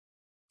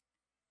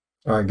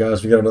Alright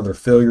guys, we got another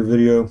failure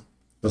video.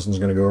 This one's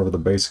going to go over the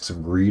basics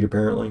of greed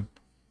apparently.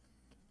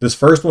 This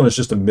first one is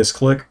just a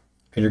misclick,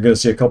 and you're going to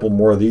see a couple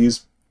more of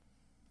these.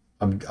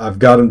 I've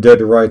got him dead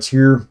to rights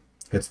here.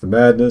 Hits the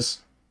madness.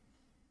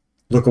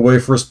 Look away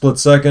for a split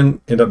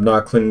second. End up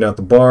not cleaning out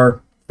the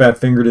bar. Fat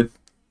fingered it.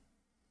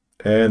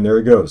 And there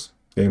he goes.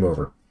 Game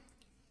over.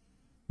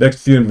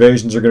 Next few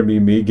invasions are going to be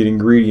me getting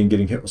greedy and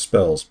getting hit with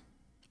spells.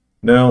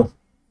 Now,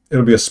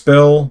 it'll be a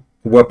spell,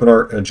 a weapon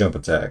art, and a jump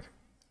attack.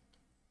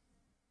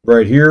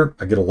 Right here,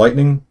 I get a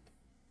lightning.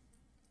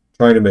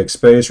 Trying to make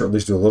space, or at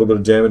least do a little bit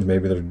of damage.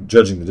 Maybe they're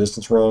judging the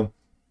distance wrong.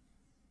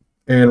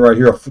 And right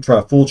here, I'll try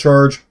a full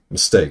charge.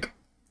 Mistake.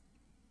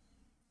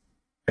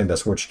 And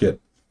that's what you get.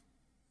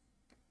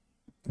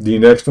 The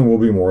next one will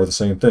be more of the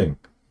same thing.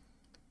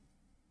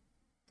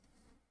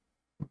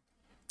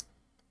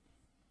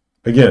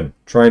 Again,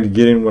 trying to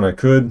get in when I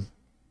could.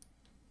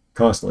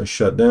 Constantly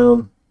shut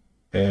down.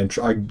 And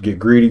I get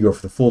greedy, go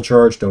for the full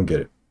charge, don't get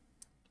it.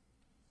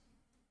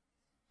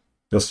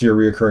 You'll see a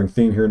reoccurring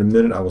theme here in a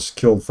minute. I was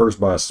killed first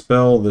by a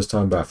spell, this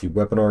time by a few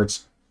weapon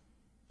arts.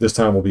 This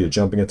time will be a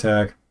jumping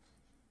attack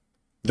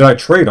that I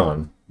trade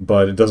on,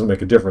 but it doesn't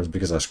make a difference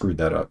because I screwed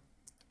that up.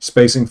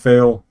 Spacing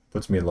fail,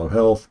 puts me in low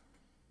health.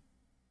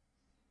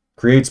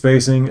 Create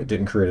spacing,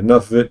 didn't create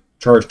enough of it.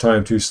 Charge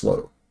time too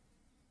slow.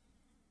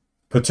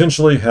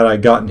 Potentially, had I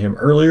gotten him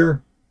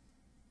earlier,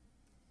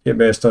 it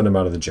may have stunned him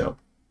out of the jump.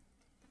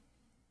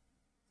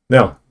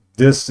 Now,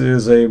 this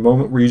is a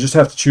moment where you just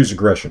have to choose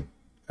aggression.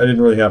 I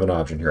didn't really have an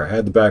option here. I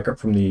had the backup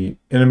from the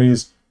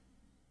enemies,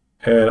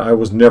 and I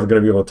was never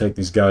going to be able to take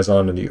these guys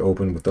on in the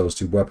open with those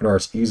two weapon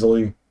arts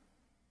easily.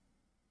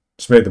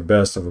 Just made the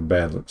best of a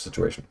bad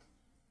situation.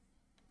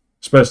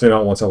 Especially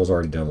not once I was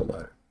already down the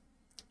ladder.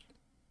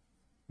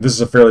 This is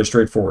a fairly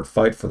straightforward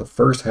fight for the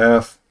first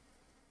half.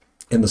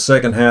 In the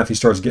second half, he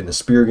starts getting a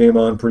spear game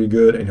on pretty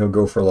good, and he'll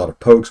go for a lot of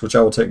pokes, which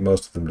I will take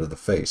most of them to the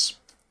face.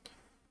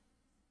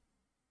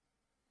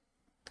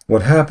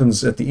 What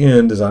happens at the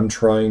end is I'm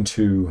trying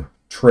to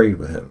trade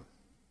with him,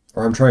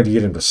 or I'm trying to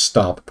get him to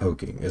stop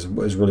poking is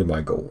really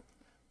my goal,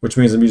 which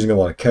means I'm using a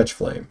lot of catch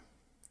flame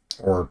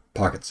or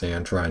pocket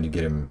sand, trying to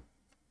get him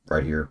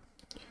right here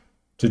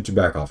to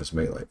back off his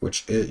melee,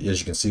 which, as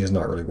you can see, is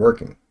not really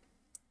working.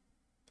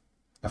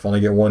 I finally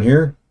get one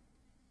here,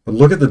 but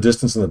look at the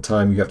distance and the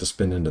time you have to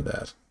spend into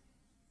that.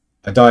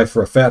 I die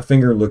for a fat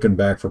finger looking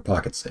back for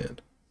pocket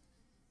sand.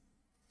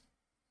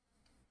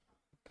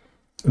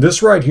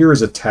 This right here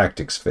is a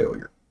tactics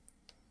failure.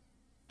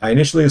 I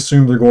initially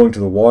assumed they're going to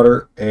the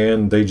water,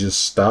 and they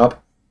just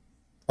stop.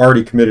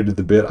 Already committed to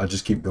the bit, I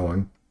just keep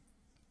going.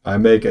 I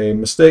make a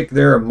mistake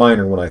there, a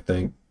minor one I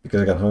think,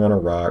 because I got hung on a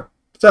rock.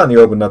 It's out in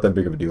the open, not that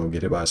big of a deal,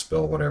 get hit by a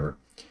spell, whatever.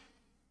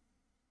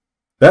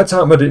 That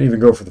time I didn't even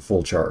go for the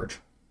full charge.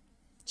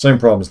 Same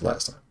problem as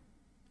last time.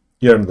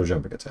 Yet another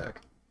jumping attack.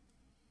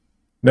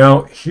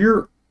 Now,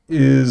 here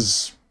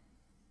is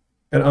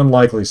an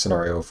unlikely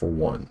scenario for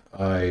one.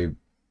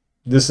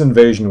 This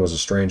invasion was a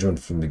strange one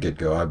from the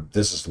get-go.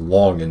 This is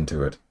long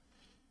into it.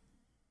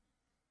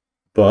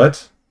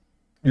 But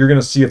you're going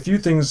to see a few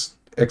things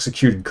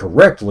executed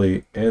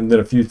correctly, and then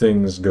a few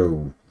things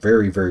go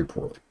very, very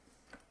poorly.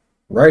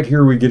 Right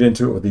here we get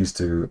into it with these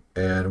two,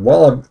 and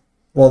while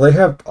they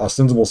have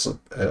ostensible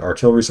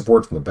artillery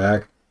support from the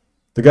back,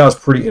 the guy's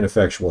pretty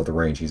ineffectual at the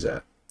range he's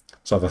at.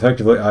 So I've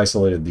effectively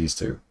isolated these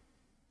two.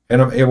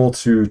 And I'm able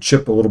to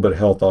chip a little bit of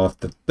health off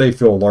that they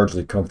feel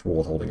largely comfortable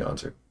with holding on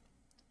to.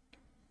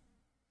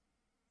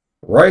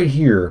 Right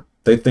here,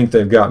 they think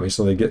they've got me,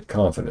 so they get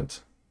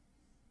confident.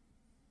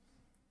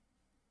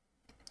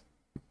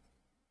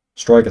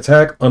 Strike,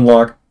 attack,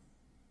 unlock.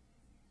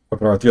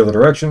 Weapon art the other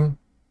direction.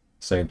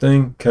 Same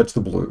thing, catch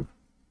the blue.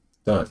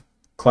 Done.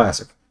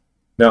 Classic.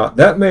 Now,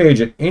 that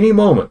mage at any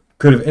moment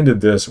could have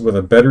ended this with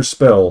a better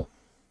spell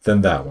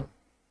than that one.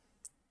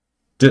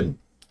 Didn't.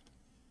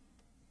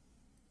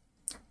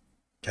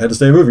 Had to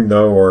stay moving,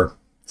 though, or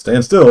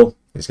stand still.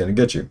 He's going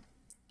to get you.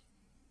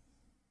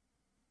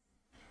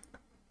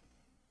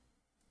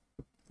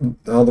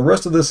 Now, the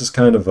rest of this is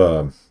kind of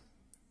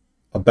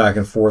a back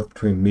and forth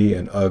between me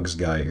and Ugg's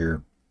guy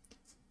here.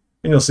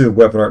 And you'll see the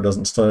weapon art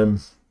doesn't stun him.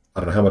 I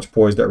don't know how much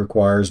poise that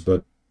requires,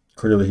 but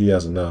clearly he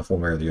has enough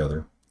one way or the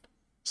other.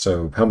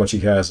 So how much he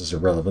has is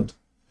irrelevant.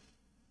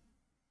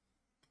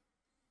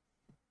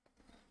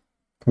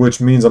 Which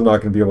means I'm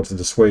not going to be able to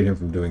dissuade him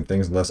from doing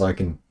things unless I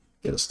can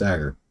get a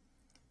stagger.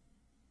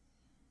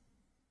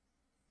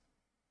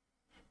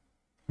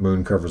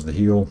 Moon covers the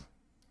heal.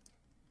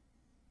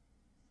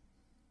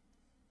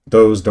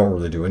 Those don't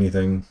really do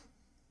anything.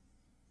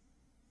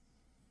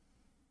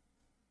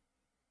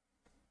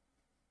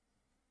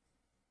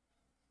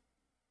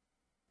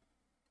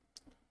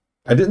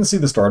 I didn't see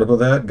the startup of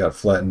that, got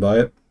flattened by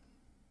it.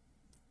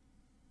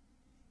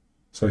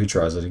 So he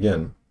tries it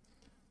again.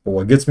 But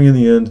what gets me in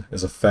the end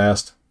is a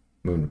fast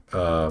moon,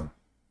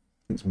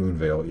 it's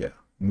Moonveil, yeah.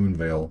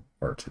 Moonveil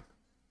art.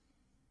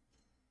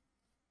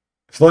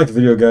 If you like the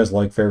video, guys,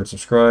 like, favorite,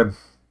 subscribe.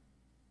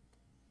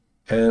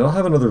 And I'll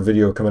have another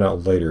video coming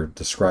out later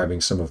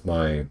describing some of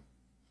my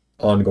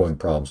ongoing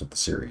problems with the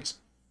series.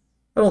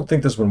 I don't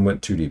think this one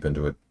went too deep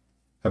into it.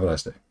 Have a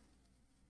nice day.